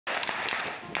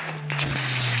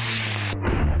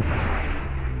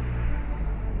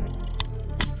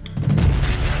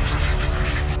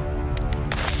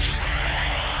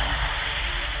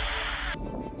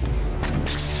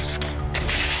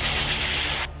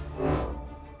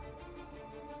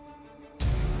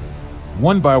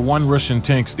One by one, Russian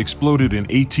tanks exploded in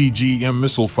ATGM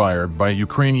missile fired by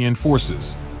Ukrainian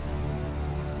forces.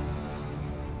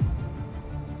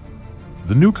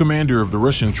 The new commander of the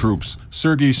Russian troops,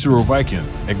 Sergei Surovikin,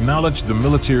 acknowledged the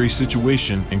military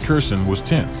situation in Kherson was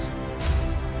tense.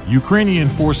 Ukrainian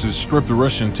forces struck the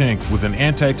Russian tank with an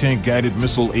anti-tank guided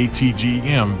missile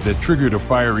ATGM that triggered a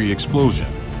fiery explosion.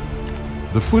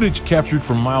 The footage captured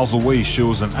from miles away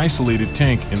shows an isolated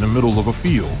tank in the middle of a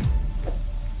field.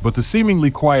 But the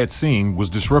seemingly quiet scene was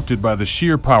disrupted by the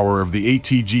sheer power of the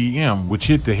ATGM, which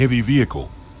hit the heavy vehicle.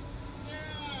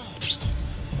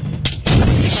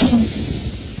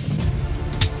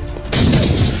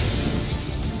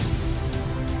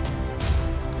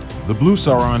 The Blue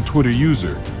Sauron Twitter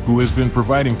user, who has been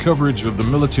providing coverage of the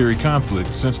military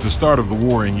conflict since the start of the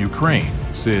war in Ukraine,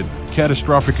 said,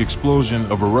 "Catastrophic explosion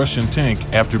of a Russian tank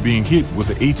after being hit with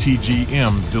an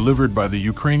ATGM delivered by the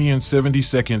Ukrainian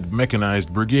 72nd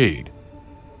Mechanized Brigade."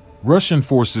 Russian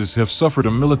forces have suffered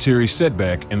a military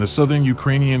setback in the southern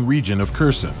Ukrainian region of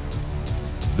Kherson.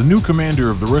 The new commander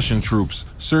of the Russian troops,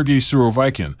 Sergei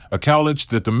Surovikin,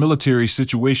 acknowledged that the military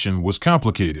situation was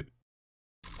complicated.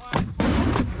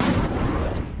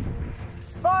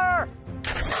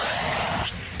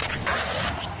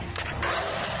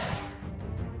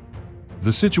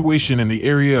 The situation in the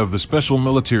area of the special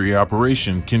military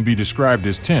operation can be described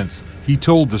as tense, he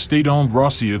told the state-owned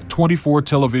Rossiya 24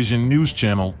 television news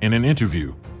channel in an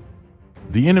interview.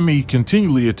 The enemy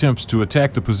continually attempts to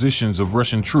attack the positions of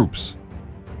Russian troops.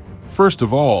 First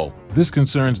of all, this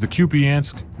concerns the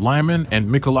Kupiansk, Lyman, and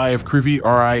Mykolaiv Kryvyi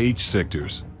Rih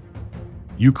sectors.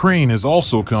 Ukraine has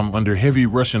also come under heavy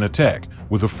Russian attack,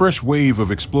 with a fresh wave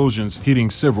of explosions hitting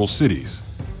several cities.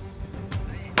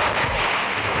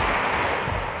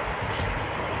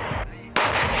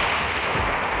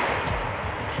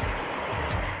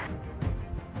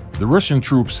 The Russian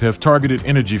troops have targeted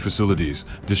energy facilities,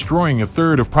 destroying a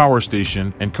third of power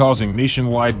station and causing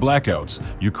nationwide blackouts,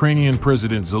 Ukrainian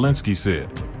President Zelensky said.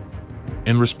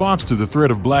 In response to the threat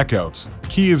of blackouts,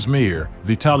 Kyiv's mayor,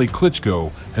 Vitaly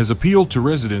Klitschko, has appealed to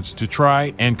residents to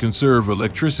try and conserve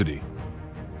electricity.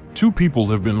 2 people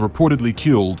have been reportedly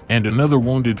killed and another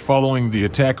wounded following the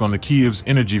attack on the Kyiv's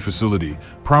energy facility,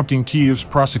 prompting Kyiv's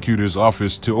prosecutor's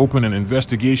office to open an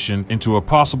investigation into a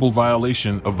possible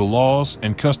violation of the laws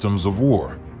and customs of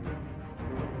war.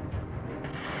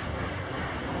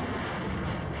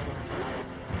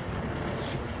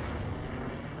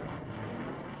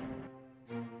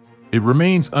 It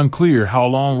remains unclear how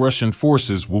long Russian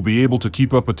forces will be able to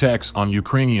keep up attacks on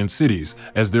Ukrainian cities,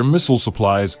 as their missile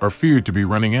supplies are feared to be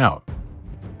running out.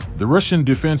 The Russian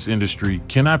defense industry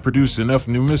cannot produce enough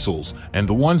new missiles, and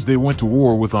the ones they went to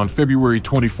war with on February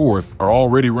 24th are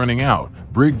already running out,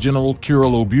 Brig General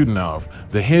Kirill Budanov,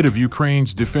 the head of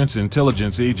Ukraine's Defense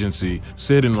Intelligence Agency,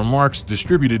 said in remarks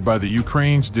distributed by the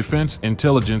Ukraine's Defense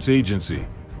Intelligence Agency.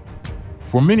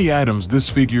 For many items, this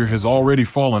figure has already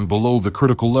fallen below the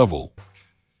critical level.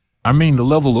 I mean the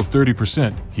level of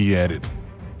 30%, he added.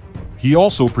 He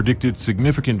also predicted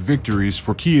significant victories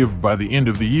for Kyiv by the end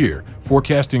of the year,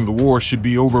 forecasting the war should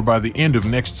be over by the end of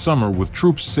next summer, with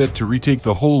troops set to retake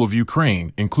the whole of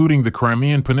Ukraine, including the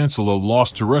Crimean Peninsula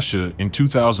lost to Russia in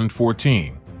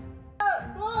 2014.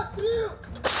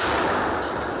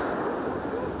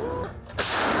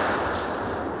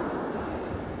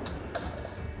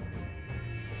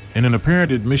 In an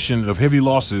apparent admission of heavy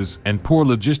losses and poor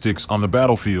logistics on the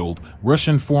battlefield,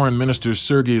 Russian Foreign Minister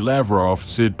Sergei Lavrov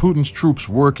said Putin's troops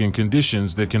work in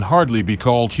conditions that can hardly be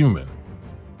called human.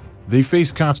 They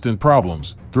face constant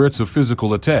problems, threats of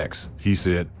physical attacks, he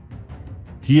said.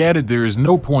 He added there is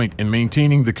no point in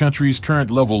maintaining the country's current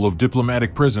level of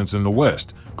diplomatic presence in the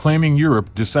West, claiming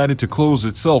Europe decided to close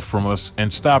itself from us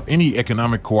and stop any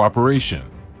economic cooperation.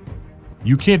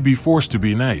 You can't be forced to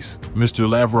be nice, Mr.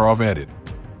 Lavrov added.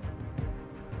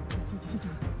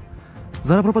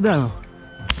 Зараз пропадаємо.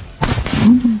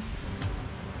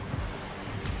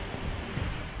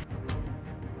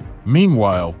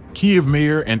 Meanwhile, Kyiv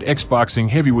mayor and ex-boxing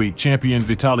heavyweight champion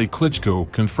Vitaly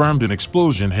Klitschko confirmed an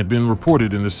explosion had been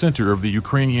reported in the center of the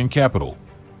Ukrainian capital.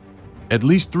 At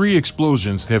least 3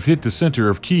 explosions have hit the center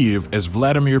of Kyiv as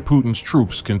Vladimir Putin's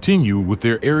troops continue with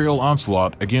their aerial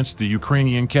onslaught against the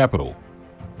Ukrainian capital.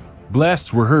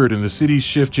 Blasts were heard in the city's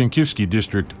Shevchenkivsky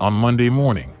district on Monday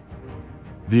morning.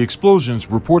 The explosions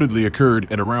reportedly occurred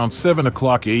at around 7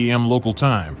 o'clock a.m. local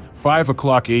time, 5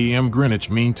 o'clock a.m. Greenwich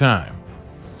Mean Time.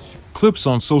 Clips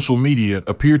on social media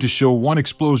appear to show one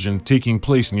explosion taking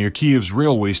place near Kyiv's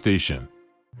railway station.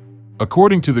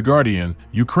 According to The Guardian,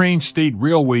 Ukraine's State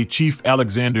Railway Chief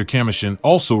Alexander Kamyshin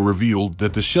also revealed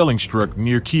that the shelling struck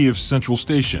near Kyiv's central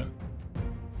station.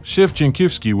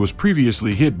 Shevchenkivsky was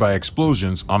previously hit by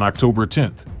explosions on October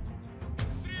 10th.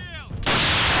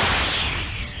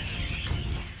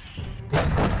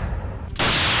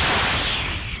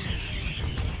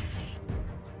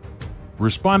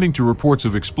 Responding to reports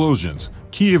of explosions,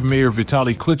 Kyiv Mayor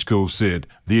Vitaly Klitschko said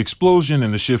the explosion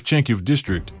in the Shevchenkiv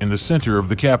district in the center of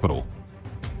the capital.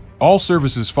 All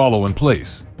services follow in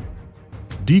place.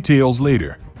 Details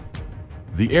later.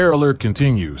 The air alert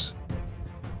continues.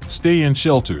 Stay in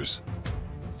shelters.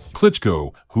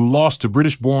 Klitschko, who lost to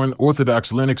British-born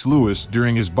Orthodox Lennox Lewis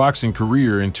during his boxing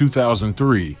career in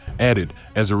 2003, added,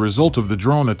 as a result of the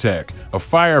drone attack, a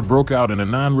fire broke out in a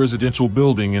non-residential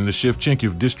building in the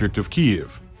Shevchenkiv district of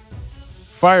Kyiv.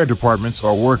 Fire departments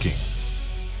are working.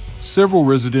 Several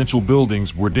residential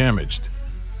buildings were damaged.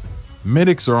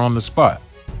 Medics are on the spot.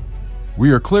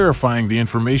 We are clarifying the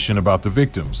information about the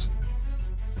victims.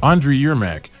 Andriy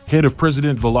Yermak, head of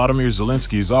President Volodymyr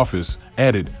Zelensky's office,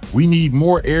 added, "We need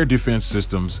more air defense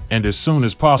systems and as soon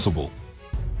as possible.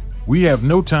 We have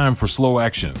no time for slow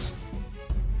actions."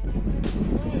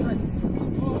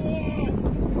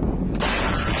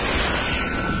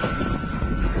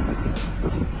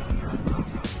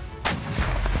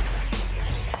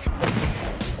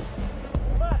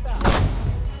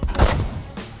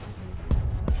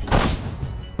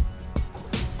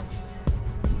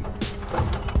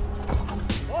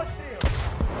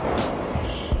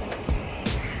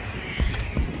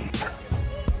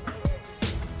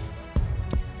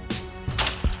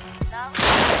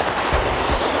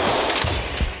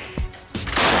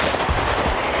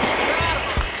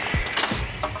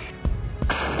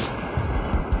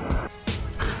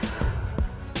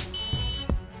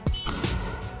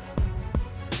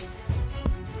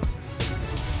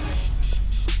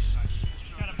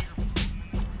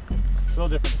 A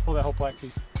little different. Pull that whole black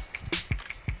piece.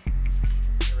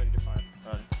 Get ready to fire.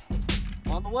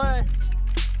 Right. On the way.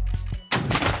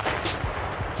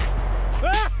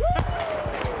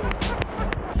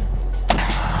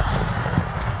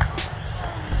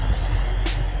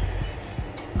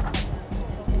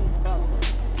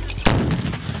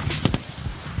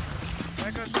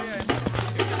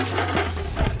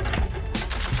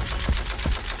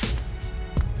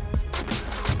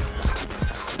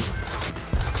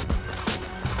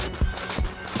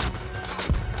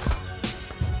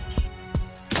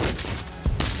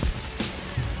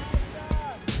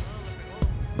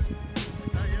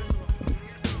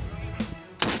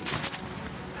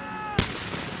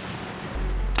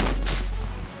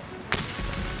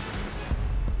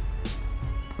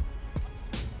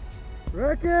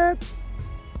 Rocket!